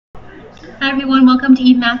Hi everyone, welcome to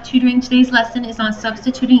Eve Math Tutoring. Today's lesson is on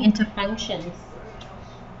substituting into functions.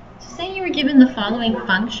 So say you were given the following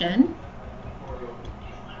function.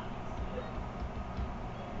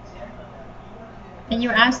 And you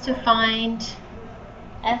were asked to find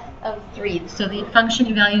f of 3, so the function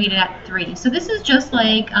evaluated at 3. So this is just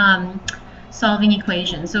like solving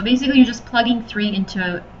equations. So basically you're just plugging 3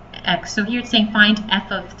 into x. So here it's saying find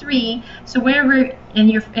f of 3. So wherever in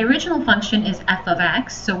your original function is f of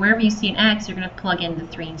x, so wherever you see an x, you're going to plug in the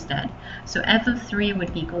 3 instead. So f of 3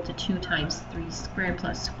 would be equal to 2 times 3 squared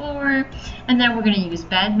plus 4. And then we're going to use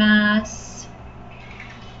BEDMAS.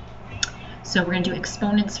 So we're going to do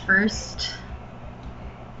exponents first.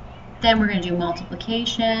 Then we're going to do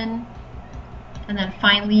multiplication. And then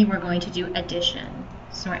finally we're going to do addition.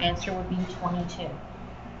 So our answer would be 22.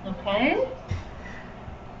 Okay?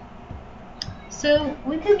 So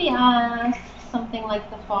we could be asked something like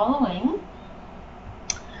the following.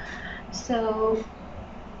 So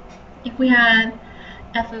if we had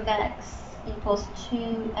f of x equals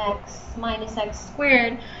 2x minus x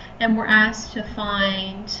squared, and we're asked to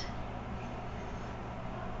find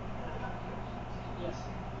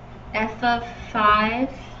f of 5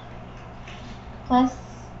 plus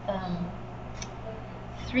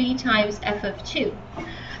 3 times f of 2.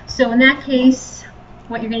 So in that case,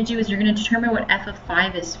 what you're going to do is you're going to determine what f of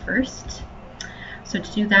 5 is first. So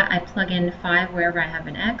to do that, I plug in 5 wherever I have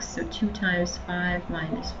an x. So 2 times 5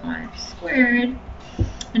 minus 5 squared.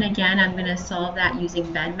 And again, I'm going to solve that using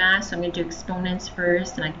BEDMAS. So I'm going to do exponents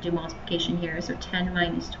first, and I can do multiplication here. So 10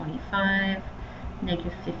 minus 25,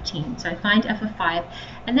 negative 15. So I find f of 5.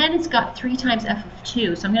 And then it's got 3 times f of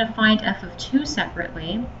 2. So I'm going to find f of 2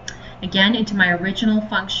 separately. Again, into my original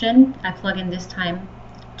function, I plug in this time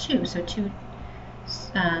 2. So 2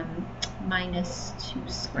 minus 2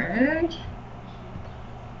 squared.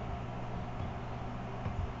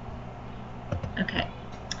 Okay,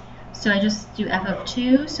 so I just do f of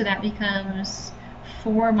 2, so that becomes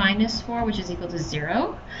 4 minus 4, which is equal to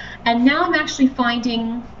 0. And now I'm actually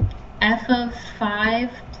finding f of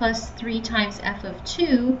 5 plus 3 times f of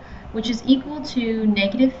 2, which is equal to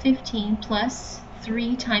negative 15 plus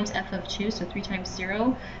 3 times f of 2, so 3 times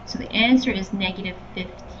 0. So the answer is negative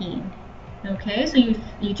 15. Okay, so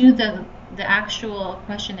you do the actual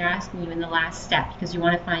question they're asking you in the last step, because you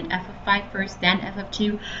want to find f of 5 first, then f of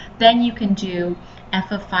 2. Then you can do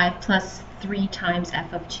f of 5 plus 3 times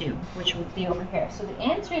f of 2, which would be over here. So the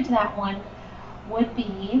answer to that one would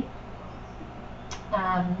be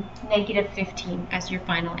negative 15 as your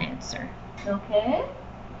final answer. Okay?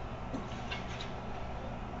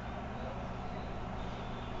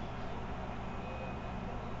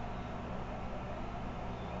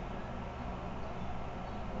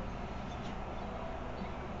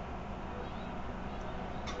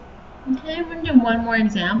 Okay, we're going to do one more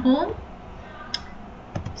example.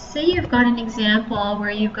 Say you've got an example where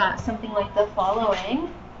you've got something like the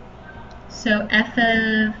following. So f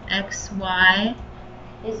of xy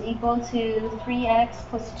is equal to 3x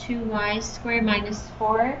plus 2y squared minus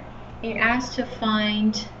 4. And you're asked to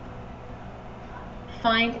find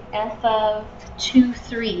f of 2,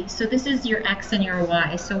 3. So this is your x and your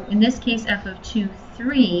y. So in this case, f of 2,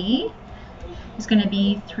 3 is going to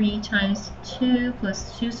be 3 times 2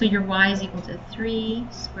 plus 2. So your y is equal to 3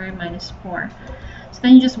 squared minus 4. So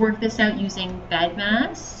then you just work this out using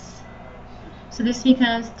BEDMAS. So this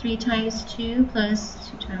becomes 3 times 2 plus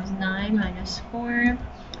 2 times 9 minus 4.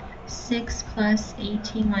 6 plus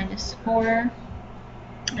 18 minus 4.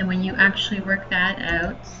 And when you actually work that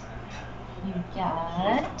out, you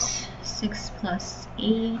get 6 plus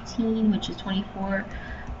 18, which is 24,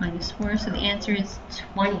 minus 4. So the answer is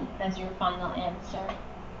 20 as your final answer.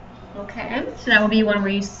 Okay, so that will be one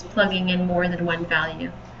where you're plugging in more than one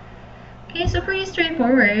value. Okay, so pretty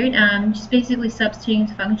straightforward. Just basically substituting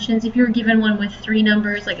functions. If you're given one with 3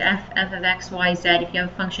 numbers, like f of x, y, z, if you have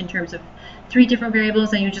a function in terms of 3 different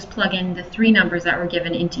variables, then you just plug in the 3 numbers that were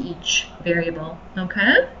given into each variable.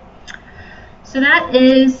 Okay? So that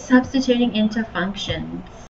is substituting into functions.